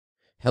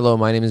Hello,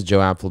 my name is Joe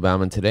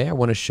Apfelbaum, and today I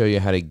want to show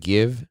you how to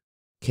give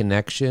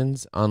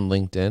connections on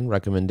LinkedIn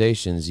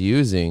recommendations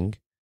using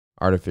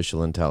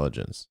artificial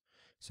intelligence.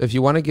 So if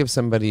you want to give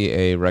somebody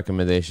a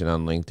recommendation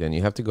on LinkedIn,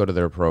 you have to go to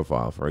their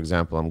profile. For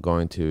example, I'm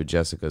going to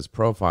Jessica's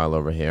profile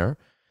over here,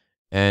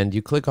 and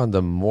you click on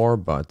the More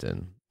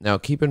button. Now,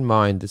 keep in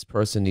mind, this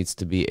person needs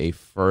to be a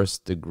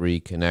first-degree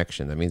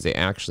connection. That means they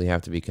actually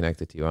have to be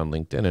connected to you on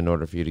LinkedIn in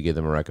order for you to give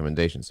them a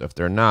recommendation. So if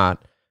they're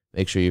not,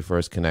 make sure you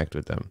first connect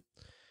with them.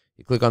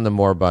 You click on the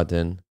More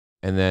button,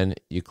 and then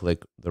you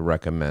click the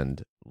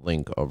Recommend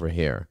link over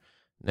here.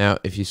 Now,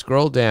 if you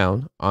scroll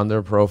down on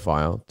their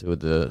profile to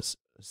the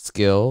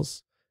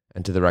skills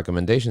and to the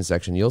recommendation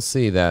section, you'll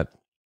see that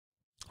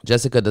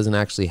Jessica doesn't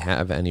actually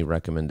have any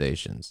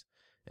recommendations.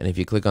 And if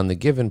you click on the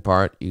given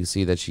part, you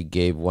see that she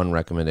gave one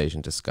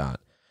recommendation to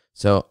Scott.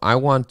 So I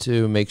want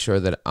to make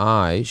sure that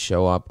I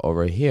show up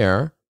over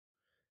here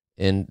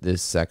in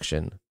this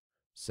section.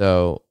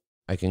 So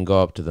I can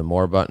go up to the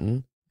More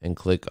button and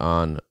click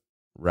on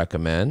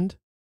Recommend.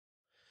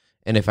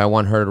 And if I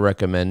want her to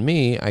recommend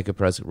me, I could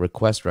press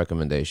Request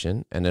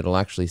Recommendation, and it'll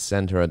actually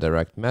send her a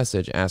direct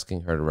message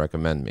asking her to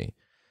recommend me.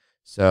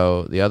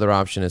 So the other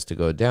option is to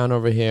go down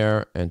over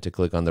here and to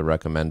click on the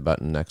Recommend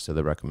button next to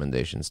the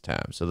Recommendations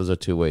tab. So those are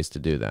two ways to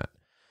do that.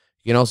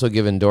 You can also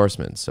give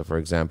endorsements. So for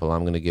example,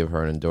 I'm going to give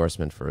her an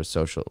endorsement for a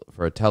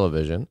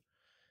television,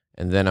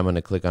 and then I'm going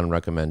to click on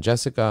Recommend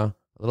Jessica.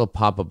 A little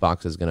pop-up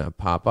box is going to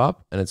pop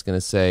up, and it's going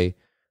to say,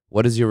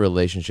 what is your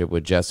relationship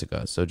with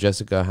Jessica? So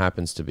Jessica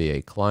happens to be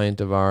a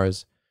client of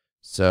ours.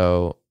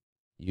 So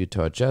you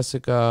taught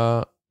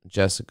Jessica.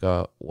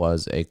 Jessica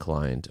was a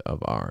client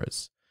of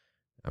ours.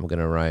 I'm going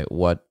to write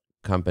what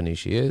company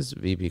she is,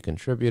 VP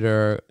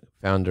contributor,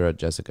 founder at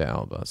Jessica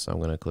Alba. So I'm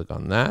going to click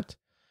on that.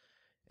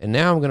 And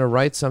now I'm going to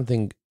write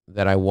something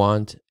that I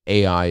want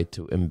AI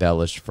to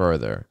embellish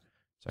further.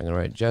 So I'm going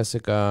to write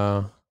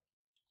Jessica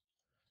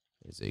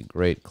is a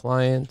great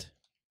client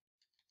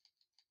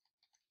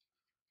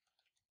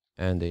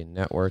and a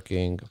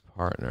networking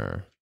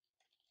partner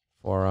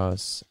for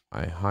us.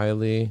 I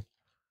highly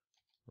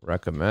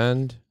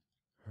recommend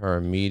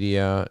her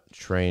media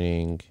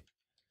training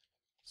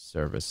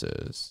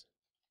services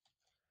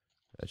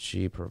that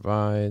she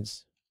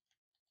provides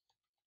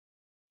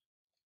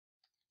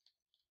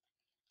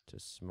to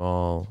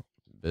small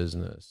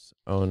business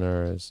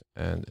owners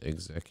and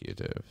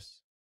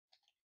executives.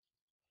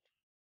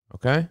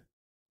 Okay?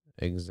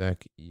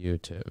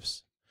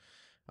 Executives.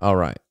 All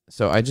right.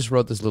 So I just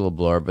wrote this little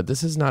blurb, but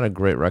this is not a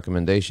great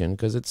recommendation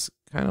because it's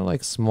kind of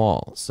like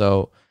small.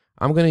 So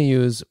I'm going to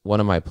use one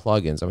of my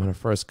plugins. I'm going to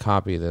first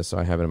copy this so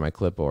I have it in my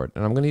clipboard.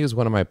 And I'm going to use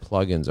one of my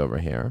plugins over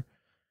here.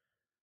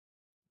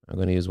 I'm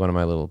going to use one of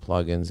my little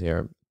plugins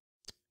here.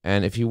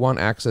 And if you want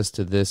access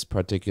to this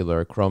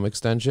particular Chrome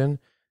extension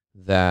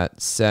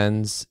that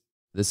sends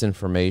this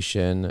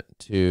information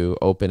to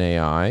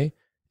OpenAI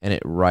and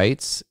it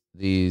writes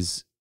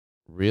these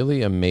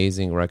really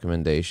amazing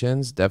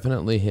recommendations,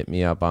 definitely hit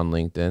me up on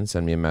LinkedIn.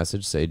 Send me a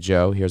message. Say,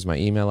 Joe, here's my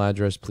email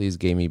address. Please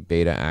give me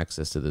beta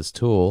access to this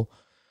tool.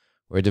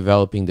 We're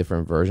developing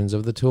different versions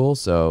of the tool.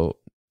 So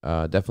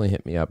definitely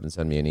hit me up and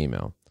send me an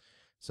email.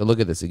 So look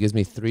at this. It gives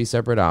me 3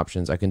 separate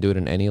options. I can do it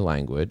in any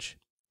language.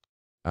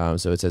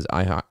 So it says,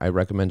 I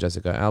recommend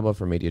Jessica Alba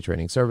for media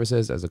training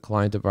services. As a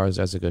client of ours,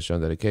 Jessica has shown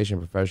dedication,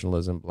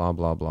 professionalism, blah,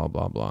 blah, blah,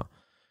 blah, blah.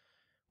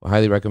 I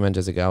highly recommend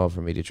Jessica Alba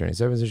for media training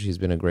services. She's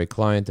been a great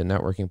client and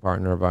networking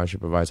partner of ours. She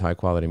provides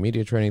high-quality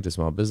media training to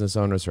small business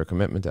owners. Her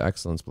commitment to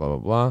excellence, blah, blah,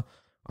 blah.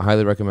 I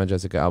highly recommend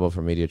Jessica Alba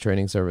for media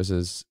training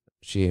services.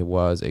 She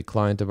was a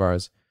client of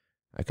ours.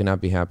 I could not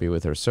be happy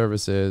with her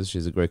services.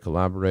 She's a great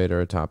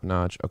collaborator,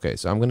 top-notch. Okay,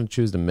 so I'm going to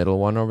choose the middle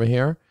one over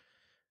here.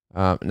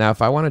 Now,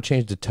 if I want to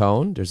change the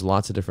tone, there's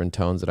lots of different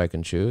tones that I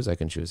can choose. I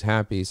can choose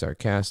happy,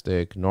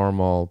 sarcastic,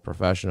 normal,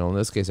 professional. In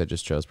this case, I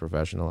just chose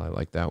professional. I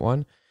like that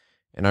one.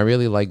 And I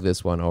really like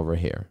this one over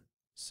here.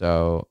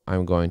 So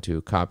I'm going to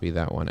copy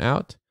that one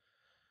out.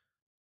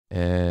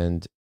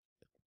 And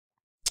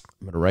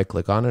I'm going to right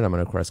click on it. I'm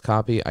going to press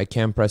copy. I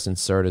can press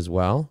insert as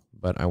well,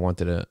 but I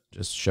wanted to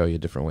just show you a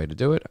different way to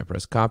do it. I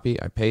press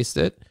copy, I paste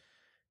it.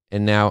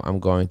 And now I'm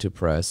going to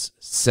press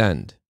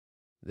send.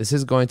 This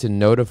is going to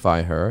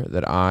notify her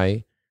that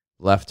I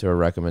left her a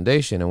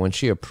recommendation. And when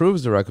she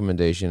approves the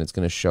recommendation, it's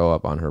going to show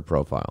up on her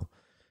profile.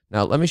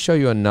 Now, let me show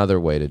you another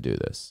way to do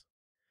this.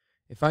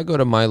 If I go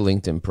to my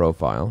LinkedIn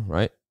profile,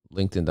 right,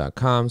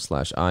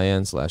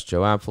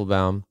 linkedin.com/in/Joe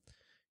Apfelbaum,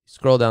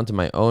 scroll down to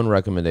my own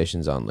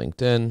recommendations on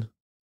LinkedIn,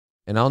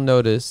 and I'll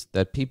notice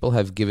that people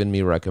have given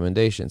me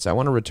recommendations. I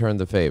want to return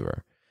the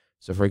favor.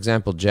 So for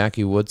example,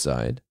 Jackie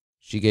Woodside,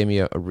 she gave me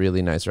a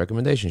really nice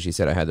recommendation. She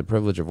said, I had the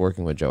privilege of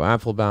working with Joe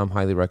Apfelbaum,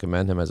 highly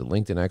recommend him as a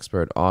LinkedIn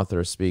expert,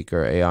 author,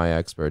 speaker, AI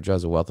expert, Joe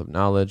has a wealth of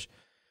knowledge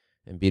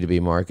in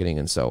B2B marketing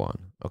and so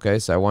on. Okay,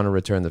 so I want to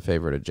return the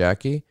favor to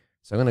Jackie.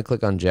 So I'm going to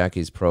click on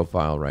Jackie's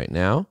profile right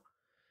now.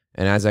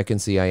 And as I can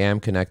see, I am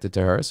connected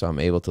to her, so I'm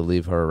able to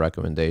leave her a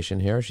recommendation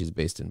here. She's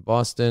based in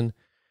Boston.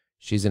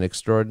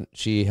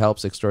 She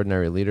helps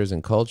extraordinary leaders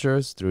and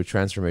cultures through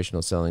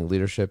transformational selling,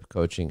 leadership,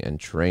 coaching, and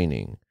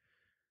training.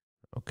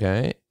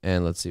 Okay,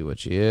 and let's see what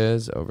she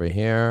is over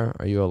here.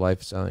 Are you a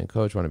lifestyle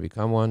coach? Want to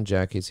become one?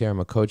 Jackie's here. I'm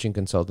a coaching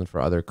consultant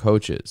for other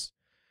coaches.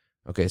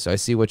 Okay, so I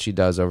see what she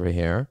does over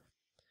here.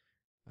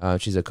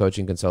 She's a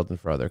coaching consultant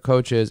for other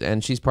coaches,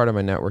 and she's part of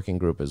my networking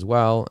group as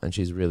well, and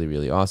she's really,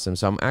 really awesome.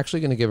 So I'm actually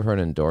going to give her an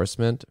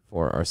endorsement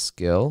for our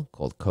skill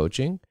called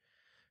coaching.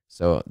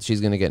 So she's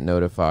going to get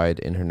notified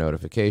in her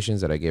notifications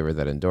that I gave her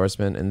that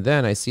endorsement. And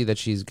then I see that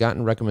she's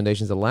gotten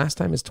recommendations. The last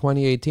time is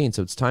 2018,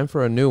 so it's time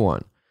for a new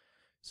one.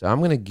 So I'm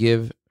going to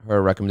give her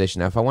a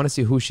recommendation. Now, if I want to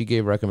see who she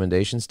gave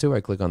recommendations to,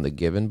 I click on the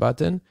Given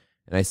button,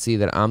 and I see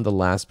that I'm the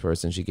last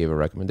person she gave a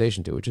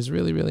recommendation to, which is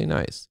really, really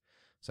nice.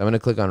 So I'm going to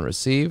click on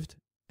Received,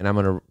 and I'm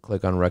going to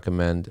click on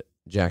Recommend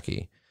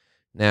Jackie.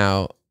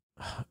 Now,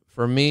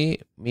 for me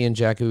and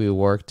Jackie, we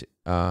worked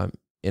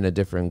in a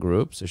different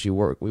group. So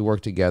we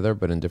work together,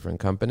 but in different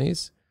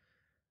companies.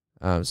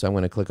 So I'm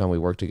going to click on We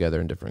Work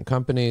Together in Different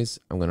Companies.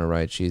 I'm going to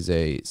write, she's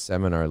a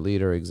seminar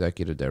leader,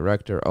 executive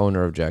director,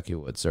 owner of Jackie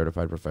Wood,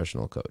 certified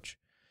professional coach.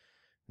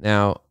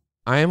 Now,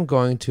 I am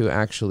going to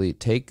actually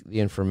take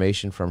the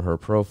information from her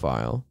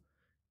profile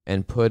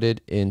and put it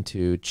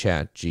into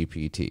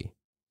ChatGPT.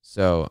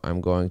 So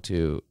I'm going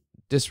to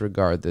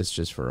disregard this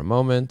just for a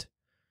moment.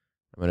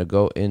 I'm going to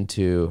go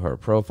into her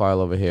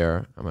profile over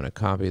here. I'm going to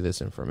copy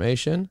this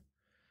information.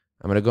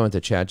 I'm going to go into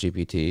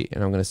ChatGPT,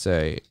 and I'm going to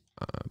say,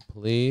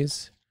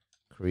 please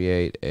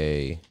create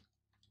a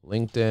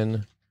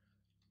LinkedIn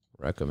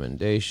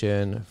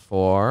recommendation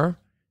for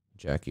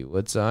Jackie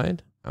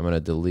Woodside. I'm going to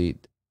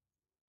delete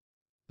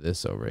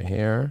this over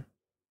here.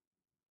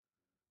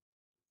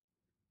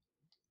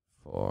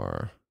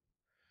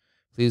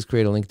 Please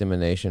create a LinkedIn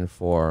recommendation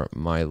for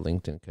my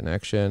LinkedIn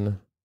connection.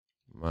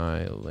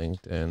 My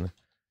LinkedIn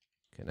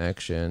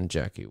connection,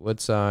 Jackie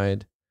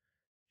Woodside.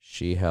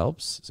 She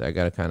helps. So I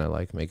got to kind of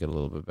like make it a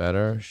little bit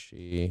better.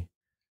 She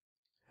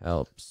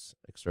helps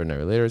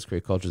extraordinary leaders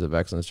create cultures of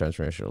excellence,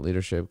 transformational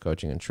leadership,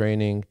 coaching, and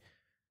training.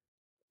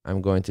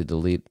 I'm going to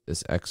delete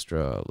this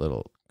extra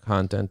little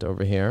content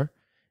over here.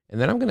 And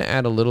then I'm going to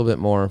add a little bit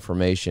more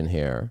information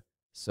here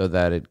so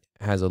that it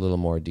has a little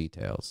more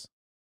details.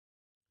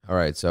 All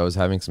right, so I was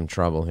having some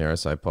trouble here,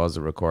 so I paused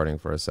the recording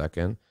for a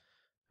second.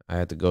 I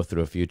had to go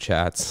through a few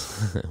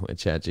chats with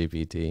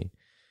ChatGPT.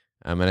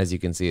 And as you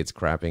can see, it's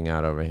crapping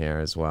out over here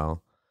as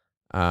well.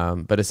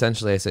 But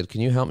essentially, I said, can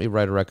you help me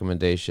write a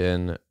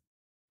recommendation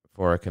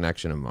for a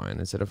connection of mine?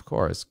 I said, of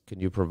course. Can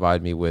you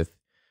provide me with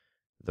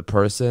the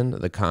person,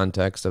 the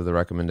context of the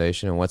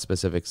recommendation, and what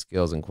specific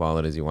skills and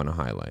qualities you want to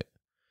highlight?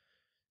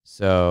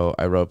 So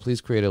I wrote,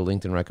 please create a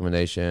LinkedIn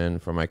recommendation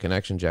for my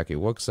connection, Jackie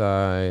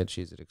Woodside.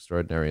 She's an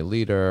extraordinary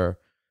leader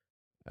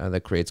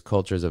that creates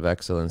cultures of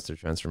excellence through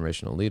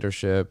transformational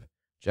leadership.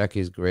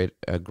 Jackie's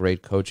a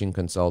great coaching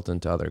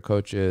consultant to other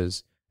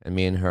coaches, and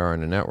me and her are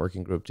in a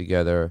networking group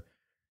together.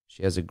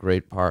 She has a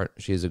great part.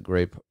 She has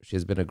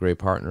been a great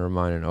partner of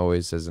mine and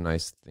always has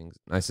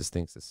nicest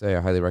things to say.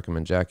 I highly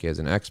recommend Jackie as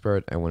an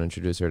expert. I want to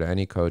introduce her to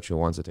any coach who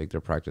wants to take their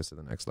practice to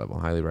the next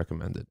level. Highly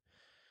recommended.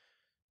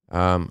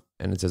 And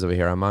it says over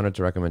here, I'm honored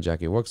to recommend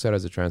Jackie Woodside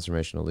as a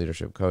transformational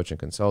leadership coach and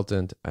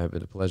consultant. I have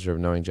had the pleasure of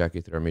knowing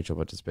Jackie through our mutual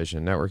participation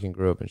in networking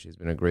group, and she's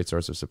been a great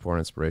source of support,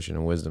 inspiration,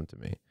 and wisdom to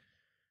me.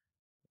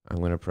 I'm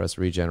going to press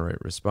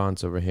regenerate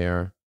response over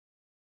here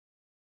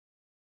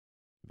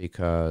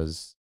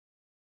because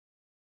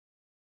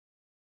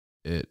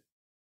it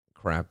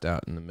crapped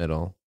out in the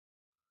middle.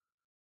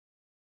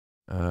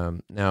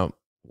 Now,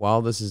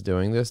 while this is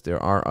doing this,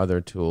 there are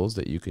other tools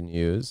that you can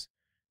use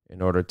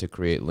in order to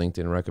create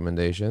LinkedIn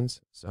recommendations.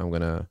 So I'm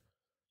going to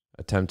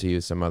attempt to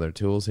use some other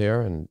tools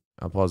here, and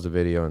I'll pause the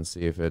video and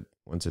see if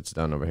once it's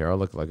done over here, it'll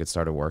look like it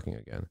started working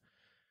again.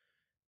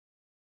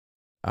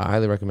 I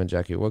highly recommend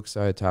Jackie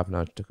Woodside,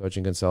 top-notch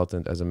coaching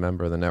consultant. As a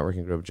member of the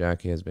networking group,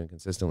 Jackie has been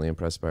consistently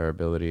impressed by her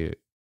ability.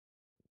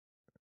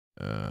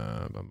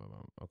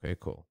 Okay,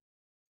 cool.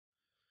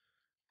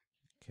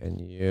 Can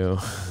you,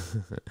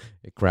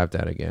 it crapped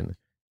out again.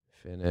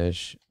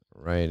 Finish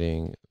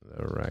writing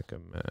the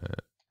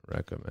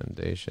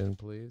recommendation,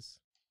 please.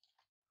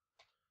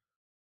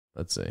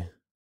 Let's see.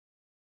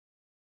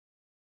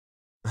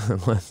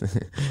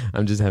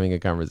 I'm just having a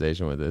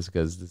conversation with this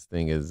because this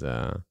thing is,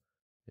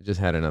 it just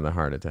had another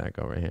heart attack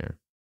over here.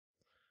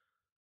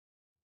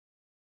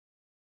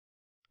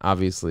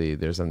 Obviously,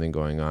 there's something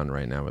going on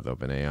right now with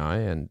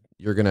OpenAI, and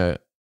you're gonna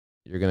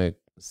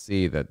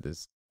see that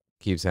this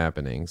keeps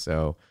happening.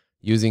 So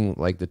using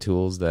like the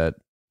tools that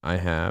I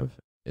have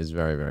is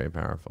very, very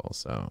powerful.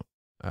 So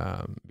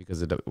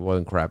because it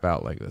won't crap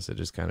out like this, it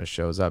just kind of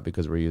shows up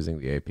because we're using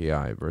the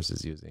API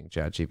versus using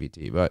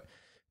ChatGPT. But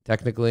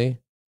technically,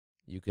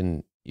 you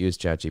can use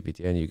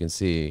ChatGPT, and you can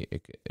see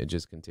it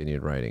just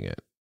continued writing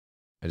it.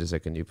 I just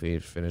said, can you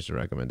please finish the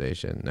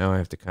recommendation? Now I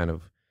have to kind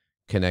of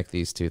connect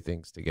these two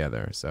things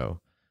together. So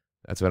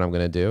that's what I'm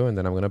going to do, and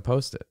then I'm going to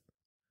post it.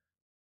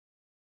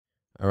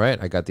 All right,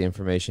 I got the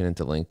information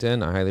into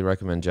LinkedIn. I highly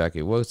recommend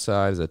Jackie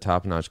Woodside as a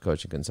top-notch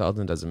coaching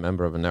consultant. As a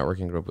member of a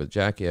networking group with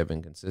Jackie, I've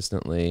been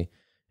consistently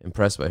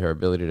impressed by her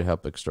ability to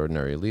help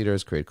extraordinary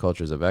leaders create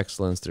cultures of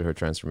excellence through her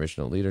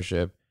transformational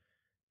leadership.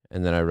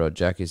 And then I wrote,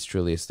 Jackie's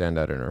truly a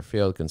standout in her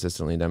field,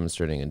 consistently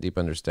demonstrating a deep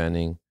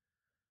understanding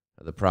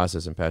of the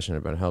process and passionate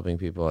about helping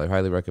people. I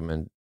highly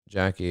recommend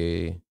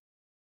Jackie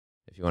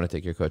if you want to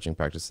take your coaching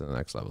practice to the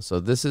next level. So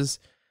this is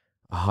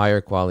a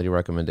higher quality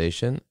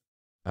recommendation,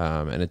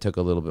 and it took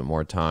a little bit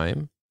more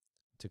time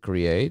to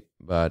create,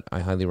 but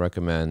I highly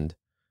recommend,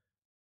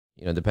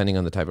 depending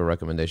on the type of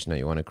recommendation that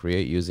you want to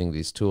create, using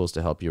these tools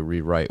to help you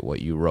rewrite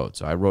what you wrote.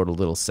 So I wrote a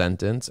little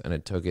sentence and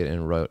it took it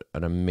and wrote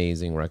an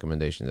amazing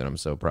recommendation that I'm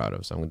so proud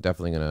of. So I'm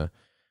definitely going to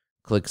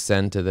click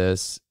send to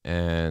this,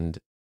 and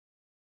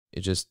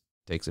it just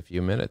takes a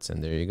few minutes,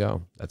 and there you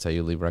go. That's how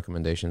you leave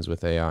recommendations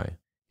with AI.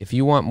 If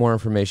you want more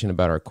information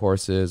about our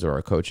courses or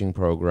our coaching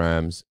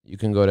programs, you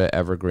can go to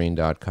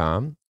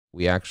evergreen.com.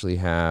 We actually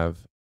have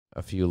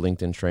a few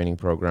LinkedIn training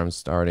programs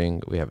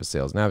starting. We have a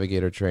Sales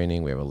Navigator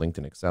training. We have a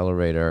LinkedIn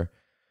Accelerator.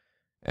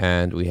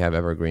 And we have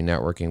Evergreen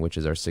Networking, which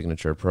is our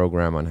signature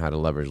program on how to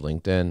leverage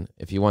LinkedIn.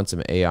 If you want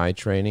some AI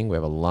training, we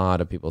have a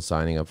lot of people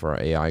signing up for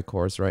our AI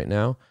course right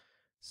now.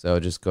 So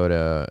just go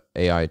to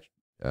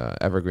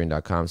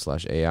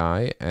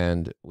evergreen.com/AI,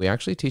 and we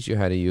actually teach you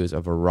how to use a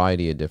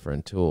variety of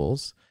different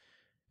tools.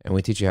 And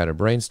we teach you how to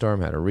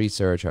brainstorm, how to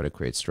research, how to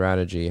create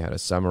strategy, how to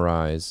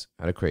summarize,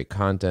 how to create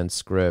content,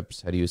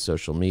 scripts, how to use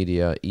social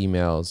media,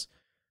 emails,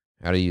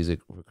 how to use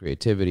it for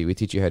creativity. We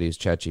teach you how to use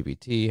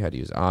ChatGPT, how to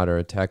use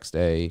Otter,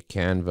 TextA,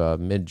 Canva,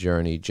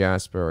 Midjourney,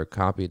 Jasper,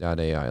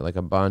 Copy.ai, like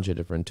a bunch of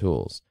different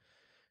tools.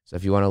 So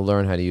if you want to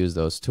learn how to use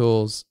those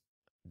tools,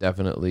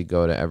 definitely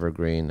go to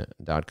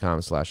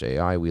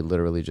evergreen.com/AI. We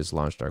literally just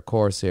launched our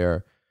course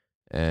here,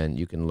 and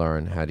you can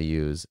learn how to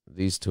use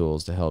these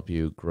tools to help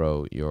you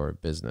grow your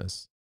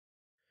business.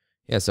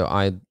 Yeah, so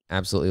I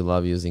absolutely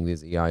love using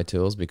these AI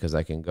tools because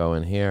I can go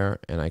in here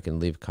and I can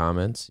leave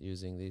comments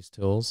using these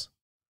tools.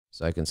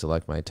 So I can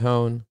select my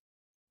tone,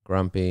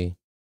 grumpy.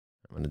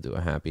 I'm going to do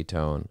a happy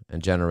tone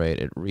and generate.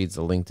 It reads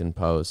the LinkedIn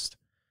post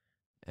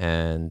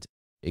and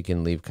it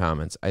can leave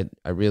comments.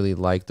 I really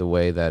like the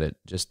way that it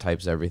just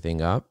types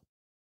everything up.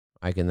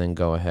 I can then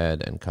go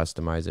ahead and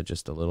customize it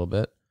just a little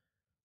bit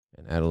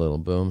and add a little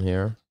boom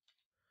here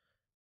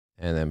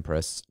and then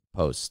press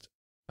post.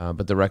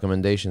 But the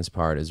recommendations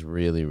part is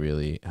really,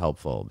 really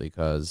helpful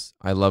because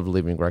I love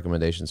leaving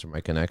recommendations for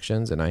my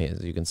connections. And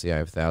as you can see, I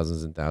have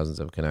thousands and thousands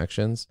of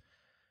connections.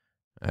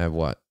 I have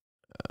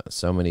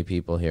so many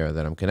people here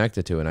that I'm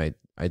connected to, and I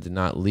did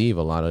not leave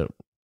a lot of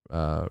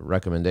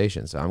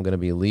recommendations. So I'm going to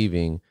be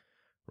leaving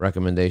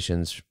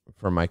recommendations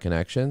for my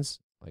connections.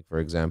 Like, for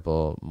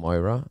example,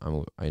 Moira,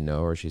 I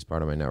know her, she's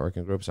part of my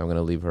networking group. So I'm going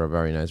to leave her a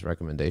very nice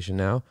recommendation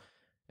now.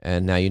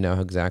 And now you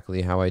know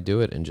exactly how I do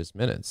it in just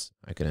minutes.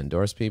 I can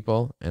endorse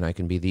people, and I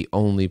can be the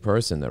only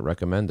person that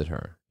recommended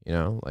her.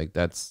 Like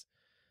that's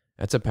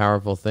a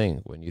powerful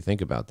thing when you think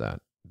about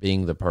that,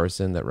 being the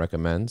person that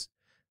recommends.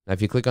 Now,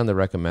 if you click on the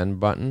recommend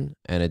button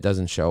and it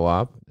doesn't show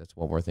up, that's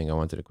one more thing I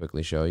wanted to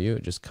quickly show you.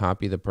 Just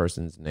copy the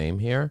person's name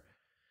here,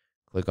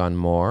 click on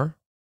more,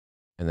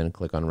 and then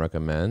click on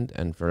recommend.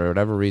 And for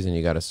whatever reason,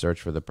 you got to search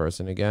for the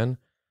person again.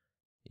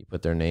 You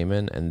put their name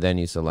in, and then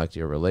you select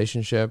your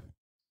relationship.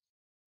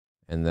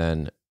 And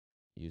then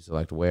you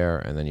select where,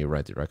 and then you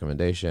write the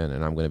recommendation.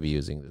 And I'm going to be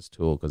using this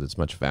tool because it's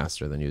much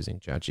faster than using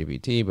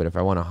ChatGPT. But if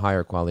I want a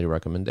higher quality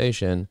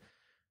recommendation,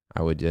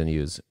 I would then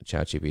use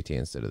ChatGPT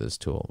instead of this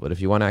tool. But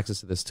if you want access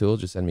to this tool,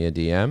 just send me a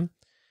DM,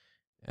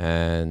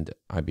 and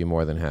I'd be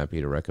more than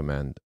happy to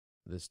recommend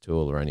this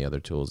tool or any other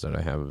tools that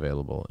I have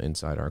available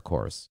inside our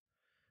course.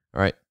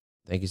 All right.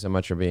 Thank you so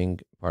much for being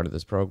part of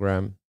this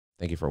program.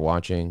 Thank you for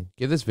watching.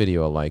 Give this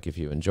video a like if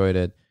you enjoyed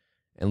it,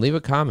 and leave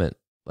a comment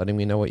letting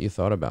me know what you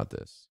thought about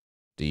this.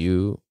 Do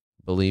you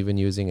believe in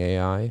using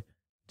AI?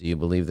 Do you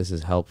believe this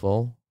is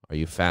helpful? Are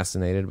you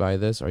fascinated by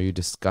this? Are you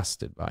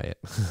disgusted by it?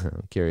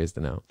 I'm curious to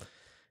know.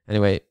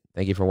 Anyway,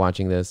 thank you for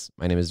watching this.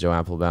 My name is Joe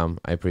Applebaum.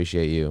 I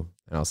appreciate you,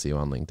 and I'll see you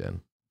on LinkedIn.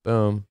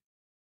 Boom.